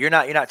 No, you're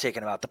not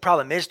taking him out. The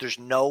problem is there's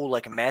no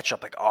like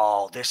matchup like,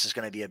 oh, this is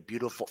going to be a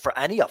beautiful for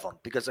any of them,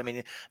 because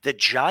the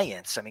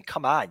Giants,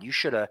 come on, you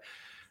should have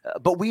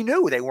but we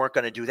knew they weren't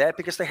going to do that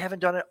because they haven't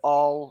done it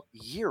all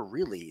year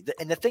really.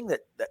 And the thing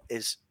that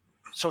is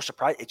so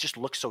surprising, it just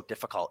looks so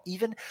difficult.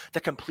 Even the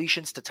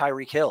completions to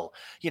Tyreek Hill,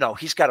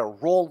 he's got to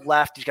roll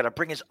left, he's got to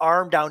bring his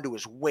arm down to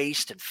his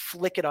waist and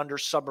flick it under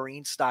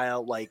submarine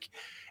style. Like,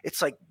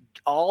 it's like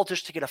all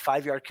just to get a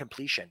 5-yard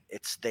completion.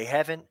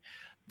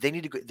 They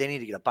need to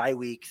get a bye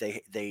week.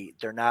 They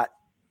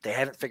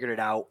haven't figured it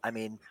out.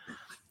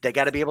 They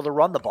got to be able to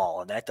run the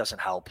ball, and that doesn't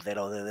help. They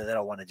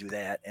don't want to do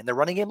that. And the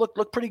running game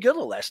looked pretty good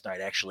last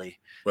night, actually.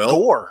 Well,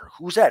 Gore,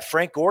 who's that?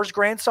 Frank Gore's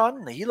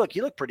grandson. He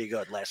looked pretty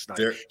good last night.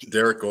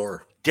 Derek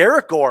Gore.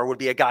 Derek Gore would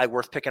be a guy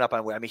worth picking up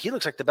on. He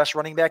looks like the best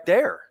running back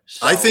there.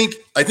 So. I think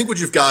what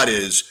you've got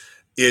is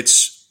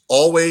it's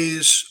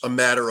always a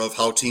matter of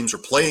how teams are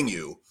playing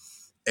you.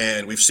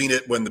 And we've seen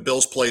it when the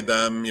Bills played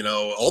them,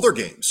 all their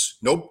games.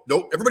 No,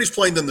 everybody's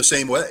playing them the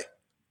same way.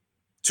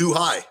 Too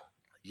high.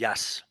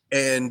 Yes.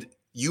 And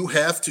you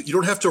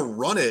don't have to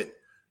run it,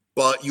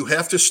 but you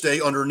have to stay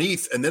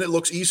underneath, and then it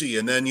looks easy.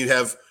 And then you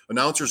have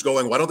announcers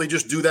going, why don't they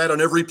just do that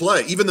on every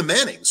play? Even the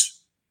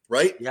Mannings,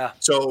 right? Yeah.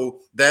 So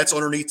that's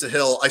underneath the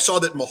hill. I saw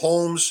that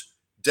Mahomes'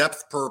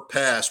 depth per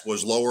pass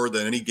was lower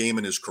than any game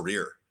in his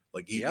career.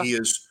 Like he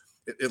is,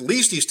 at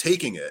least he's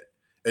taking it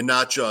and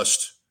not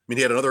just, I mean,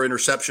 he had another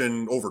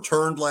interception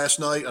overturned last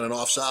night on an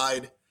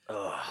offside.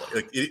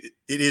 Like it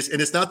is,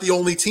 and it's not the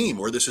only team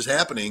where this is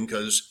happening,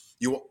 because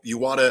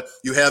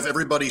you have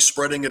everybody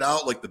spreading it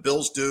out like the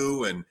Bills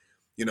do, and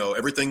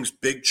everything's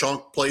big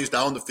chunk plays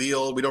down the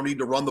field. We don't need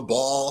to run the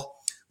ball.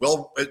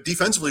 Well,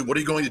 defensively, what are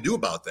you going to do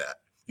about that?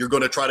 You're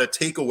going to try to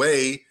take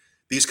away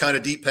these kind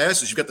of deep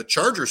passes. You've got the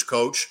Chargers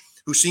coach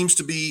who seems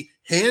to be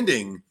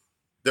handing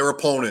their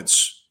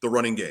opponents the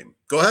running game.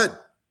 Go ahead.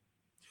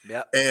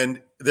 Yeah.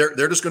 And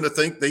they're just going to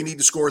think they need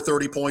to score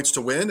 30 points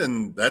to win,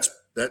 and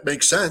that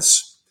makes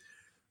sense.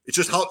 It's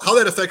just how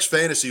that affects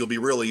fantasy will be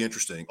really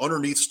interesting.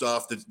 Underneath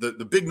stuff,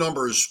 the big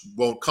numbers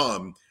won't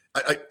come.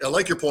 I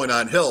like your point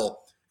on Hill,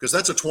 because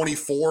that's a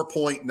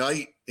 24-point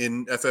night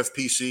in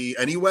FFPC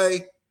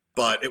anyway,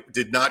 but it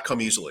did not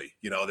come easily.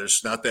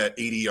 There's not that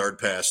 80-yard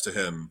pass to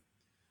him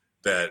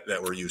that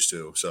we're used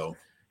to. So,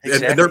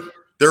 exactly. And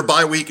their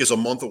bye week is a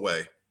month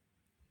away.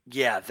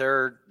 Yeah,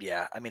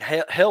 I mean,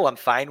 Hill I'm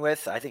fine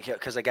with. I think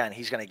because, again,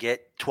 he's going to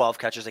get 12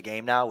 catches a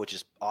game now, which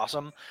is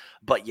awesome.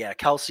 But yeah,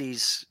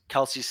 Kelsey's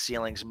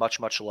ceiling's much,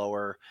 much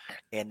lower,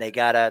 and they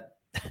gotta,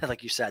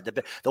 like you said,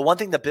 the one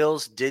thing the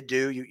Bills did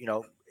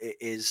do,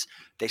 is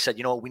they said,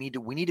 we need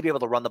to be able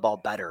to run the ball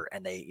better,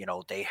 and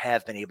they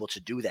have been able to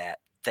do that.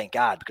 Thank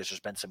God, because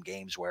there's been some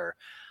games where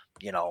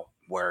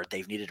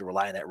they've needed to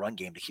rely on that run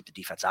game to keep the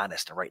defense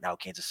honest, and right now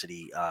Kansas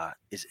City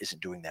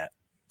isn't doing that.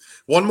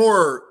 One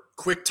more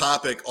quick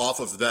topic off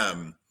of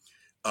them.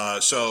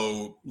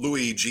 So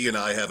Louis G and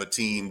I have a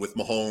team with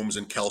Mahomes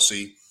and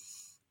Kelsey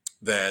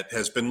that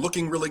has been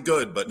looking really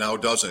good, but now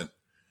doesn't.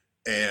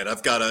 And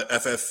I've got an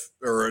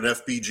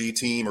FBG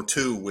team or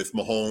two with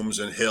Mahomes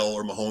and Hill,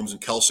 or Mahomes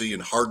and Kelsey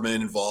and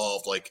Hardman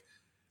involved. Like,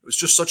 it was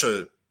just such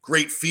a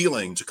great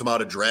feeling to come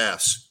out of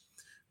drafts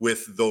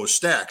with those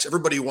stacks.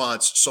 Everybody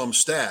wants some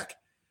stack.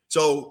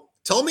 So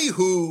tell me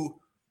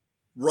who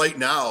right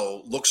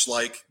now looks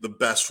like the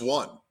best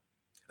one.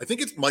 I think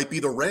it might be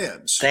the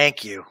Rams.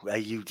 Thank you.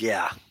 Right?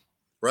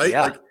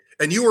 Yeah.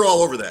 And you were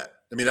all over that.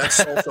 I mean, that's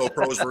also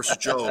pros versus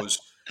Joes.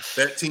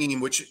 That team,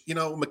 which,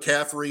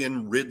 McCaffrey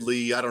and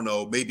Ridley, I don't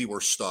know, maybe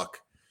we're stuck.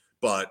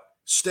 But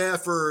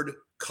Stafford,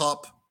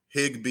 Kupp,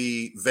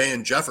 Higbee,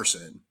 Van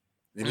Jefferson,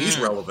 and he's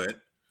relevant.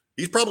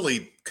 He's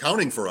probably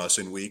counting for us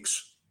in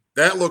weeks.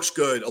 That looks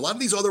good. A lot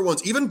of these other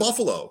ones, even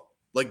Buffalo,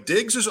 like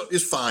Diggs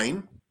is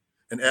fine,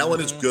 and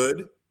Allen is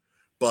good.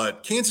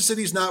 But Kansas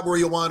City's not where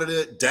you wanted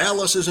it.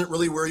 Dallas isn't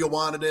really where you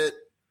wanted it.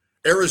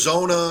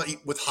 Arizona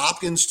with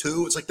Hopkins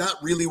too, it's like not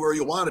really where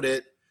you wanted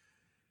it.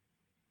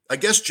 I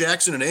guess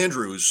Jackson and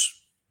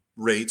Andrews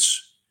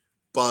rates,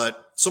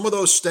 but some of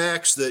those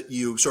stacks that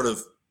you sort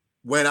of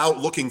went out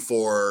looking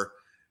for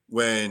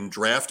when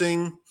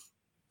drafting,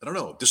 I don't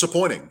know,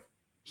 disappointing.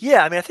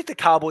 Yeah, I mean, I think the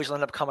Cowboys will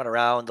end up coming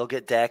around. They'll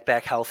get Dak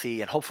back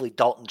healthy, and hopefully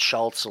Dalton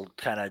Schultz will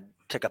kind of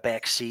take a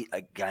back seat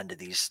again to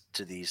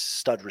these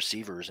stud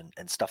receivers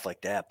and stuff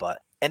like that.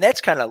 And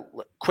that's kind of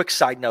quick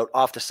side note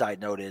off the side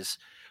note is,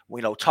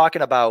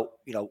 talking about,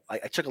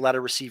 I took a lot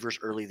of receivers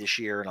early this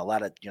year, and a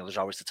lot of, there's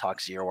always the talk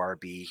zero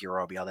RB,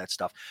 hero RB, all that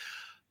stuff.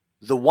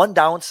 The one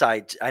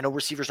downside, I know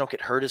receivers don't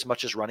get hurt as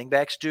much as running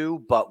backs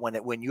do, but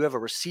when you have a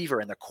receiver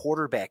and the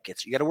quarterback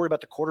you got to worry about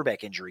the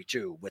quarterback injury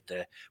too with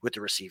the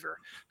receiver,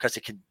 because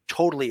it can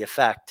totally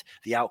affect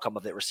the outcome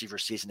of that receiver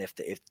season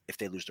if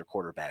they lose their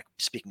quarterback.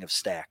 Speaking of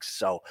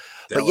stacks,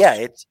 but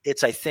yeah,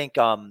 it's I think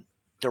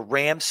the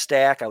Rams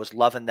stack, I was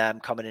loving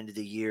them coming into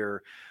the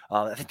year.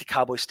 I think the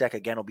Cowboys stack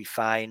again will be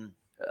fine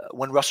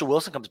when Russell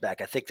Wilson comes back.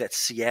 I think that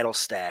Seattle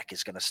stack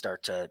is going to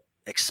start to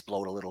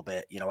explode a little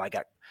bit. I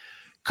got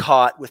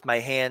caught with my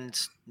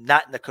hands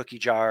not in the cookie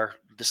jar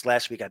this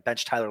last week. I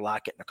benched Tyler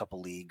Lockett in a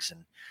couple leagues,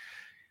 and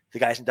the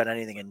guy hasn't done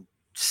anything in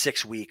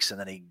 6 weeks, and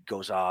then he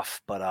goes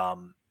off. But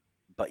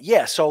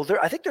yeah, so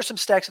I think there's some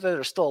stacks that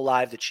are still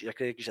alive. Like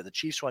you said, the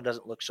Chiefs one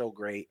doesn't look so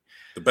great.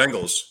 The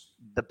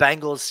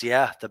Bengals,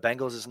 yeah, the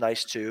Bengals is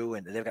nice too,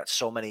 and they've got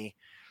so many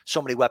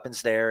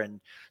weapons there. And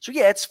so,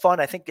 yeah, it's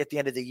fun. I think at the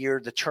end of the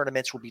year, the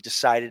tournaments will be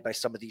decided by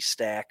some of these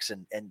stacks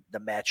and the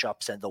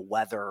matchups and the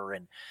weather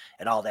and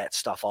all that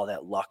stuff, all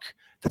that luck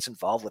that's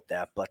involved with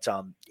that. But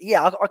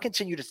yeah, I'll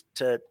continue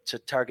to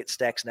target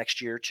stacks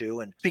next year too.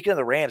 And speaking of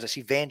the Rams, I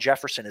see Van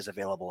Jefferson is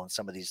available in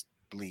some of these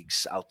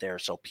leagues out there.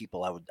 So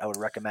people, I would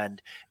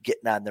recommend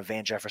getting on the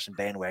Van Jefferson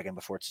bandwagon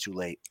before it's too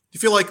late. Do you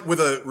feel like with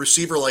a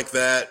receiver like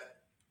that,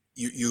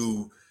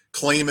 you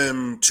claim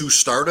him to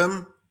start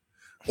him?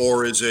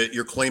 Or is it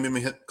you're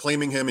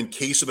claiming him in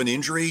case of an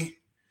injury?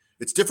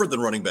 It's different than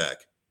running back.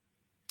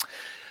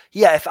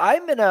 Yeah,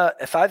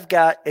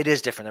 it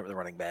is different than the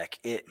running back.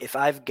 If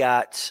I've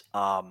got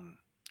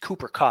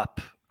Cooper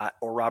Kupp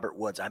or Robert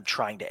Woods, I'm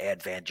trying to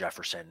add Van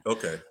Jefferson.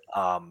 Okay.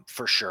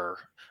 For sure.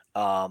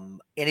 And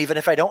even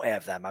if I don't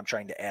have them, I'm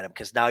trying to add them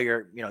because now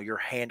you're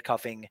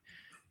handcuffing,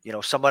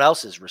 someone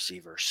else's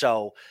receiver.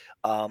 So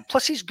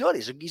Plus, he's good.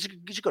 He's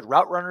a good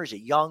route runner. He's a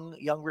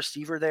young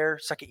receiver there,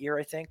 second year,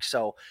 I think.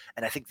 So,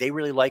 and I think they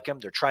really like him.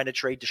 They're trying to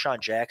trade Deshaun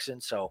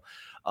Jackson. So,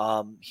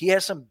 he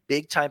has some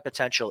big time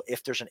potential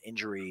if there's an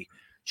injury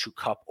to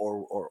Kupp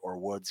or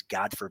Woods,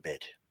 God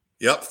forbid.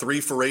 Yep, 3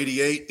 for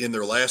 88 in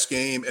their last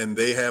game, and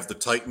they have the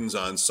Titans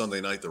on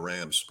Sunday night, the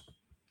Rams.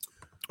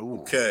 Ooh.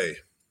 Okay.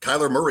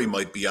 Kyler Murray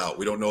might be out.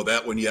 We don't know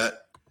that one yet.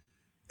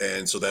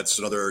 And so that's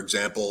another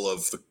example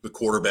of the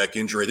quarterback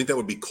injury. I think that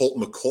would be Colt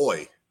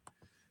McCoy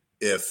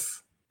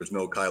if there's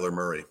no Kyler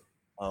Murray.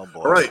 Oh,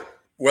 boy. All right.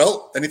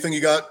 Well, anything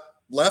you got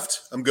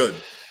left? I'm good.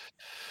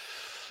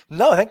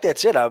 No, I think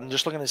that's it. I'm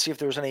just looking to see if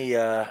there was any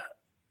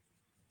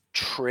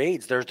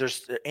trades.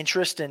 There's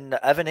interest in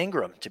Evan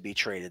Ingram to be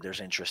traded.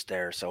 There's interest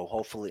there. So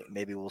hopefully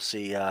maybe we'll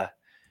see how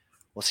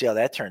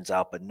that turns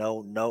out. But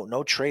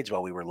no trades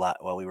while we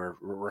were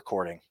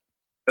recording.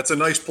 That's a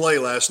nice play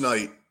last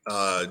night.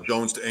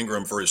 Jones to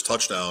Ingram for his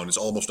touchdown is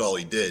almost all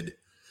he did.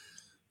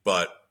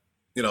 But,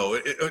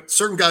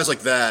 certain guys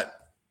like that,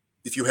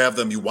 if you have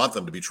them, you want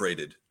them to be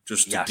traded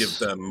just to give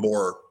them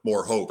more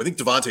hope. I think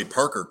Devontae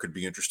Parker could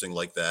be interesting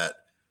like that.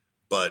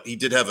 But he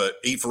did have a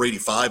 8 for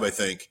 85, I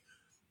think,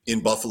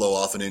 in Buffalo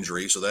off an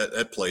injury. So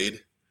that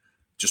played.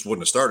 Just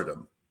wouldn't have started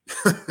him.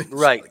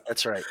 Right.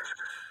 That's right.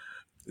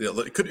 Yeah,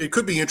 it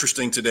could be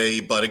interesting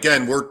today. But,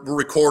 again, we're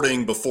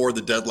recording before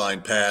the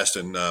deadline passed,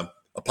 and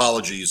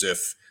apologies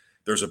if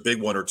there's a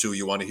big one or two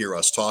you want to hear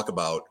us talk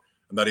about.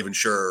 I'm not even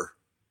sure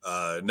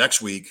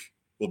next week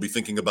we'll be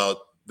thinking about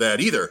that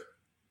either,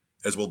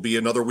 as we'll be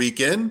another week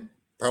in.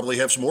 Probably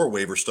have some more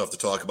waiver stuff to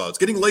talk about. It's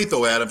getting late,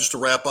 though, Adam. Just to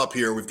wrap up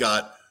here, we've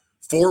got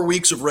 4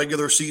 weeks of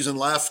regular season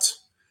left.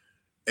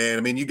 And,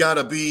 I mean, you got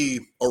to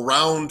be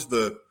around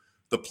the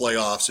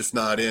playoffs, if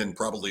not in,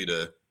 probably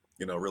to,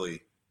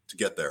 really to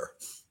get there.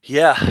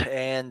 Yeah,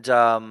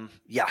 and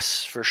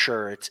yes, for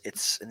sure.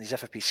 It's in these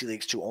FFPC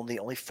leagues too.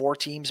 Only 4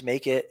 teams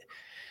make it,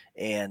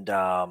 and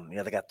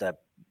they got the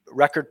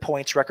record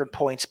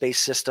points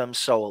based system.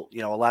 So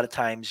a lot of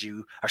times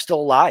you are still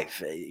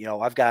alive.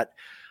 I've got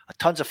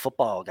tons of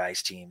football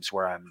guys teams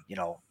where I'm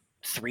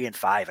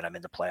 3-5 and I'm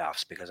in the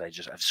playoffs because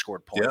I've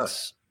scored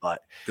points. Yeah.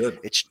 But good.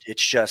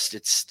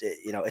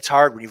 It's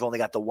hard when you've only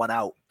got the one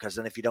out, because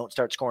then if you don't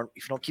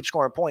keep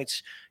scoring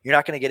points, you're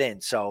not going to get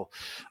in. So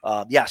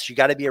yes, you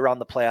got to be around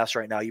the playoffs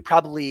right now. You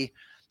probably,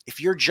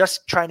 if you're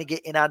just trying to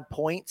get in on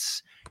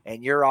points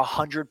and you're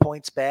 100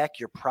 points back,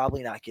 you're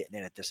probably not getting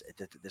in at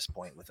this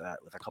point with a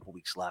couple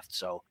weeks left.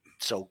 So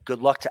good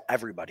luck to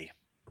everybody.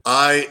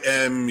 I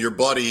am your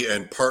buddy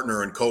and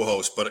partner and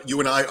co-host, but you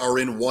and I are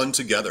in one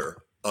together.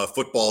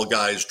 Football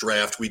guys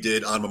draft we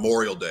did on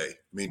Memorial Day.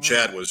 I mean,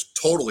 Chad was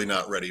totally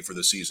not ready for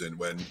the season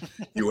when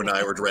you and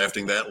I were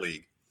drafting that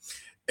league.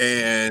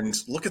 And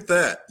look at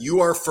that. You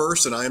are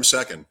first and I am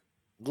second.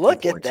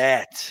 Look at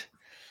that.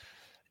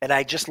 And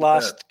I just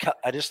lost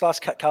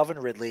Calvin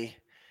Ridley,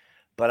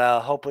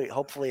 but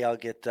hopefully I'll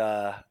get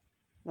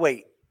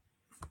wait.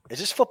 Is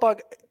this football?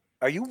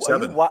 Are you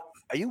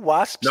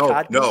Wasps?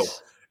 No.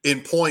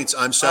 In points,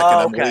 I'm second.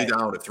 Oh, okay. I'm way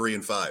down at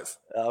 3-5.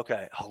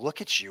 Okay. Oh, look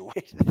at you.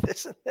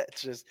 Isn't that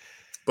just?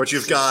 But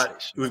we've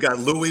got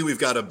Louis, we've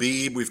got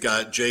Abib, we've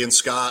got Jay and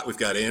Scott, we've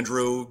got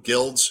Andrew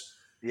Gilds.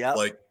 Yeah.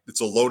 Like,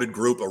 it's a loaded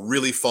group, a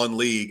really fun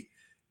league.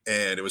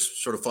 And it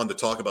was sort of fun to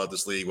talk about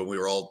this league when we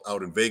were all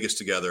out in Vegas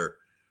together.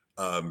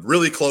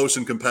 Really close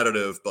and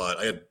competitive, but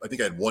I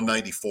think I had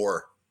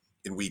 194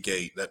 in week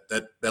 8.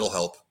 That'll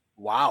help.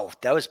 Wow.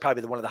 That was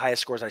probably one of the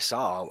highest scores I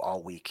saw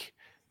all week.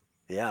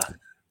 Yeah.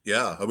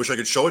 Yeah, I wish I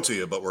could show it to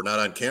you, but we're not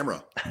on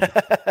camera.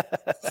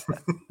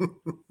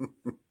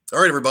 All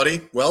right, everybody.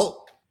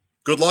 Well,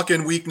 good luck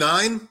in week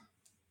 9. We've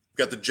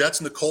got the Jets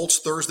and the Colts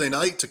Thursday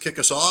night to kick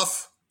us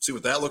off. See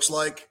what that looks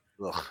like.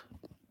 Ugh.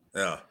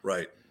 Yeah,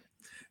 right.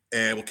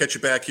 And we'll catch you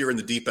back here in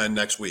the deep end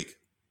next week.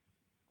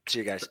 See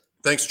you guys.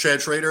 Thanks,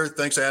 Chad Schrader.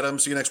 Thanks, Adam.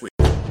 See you next week.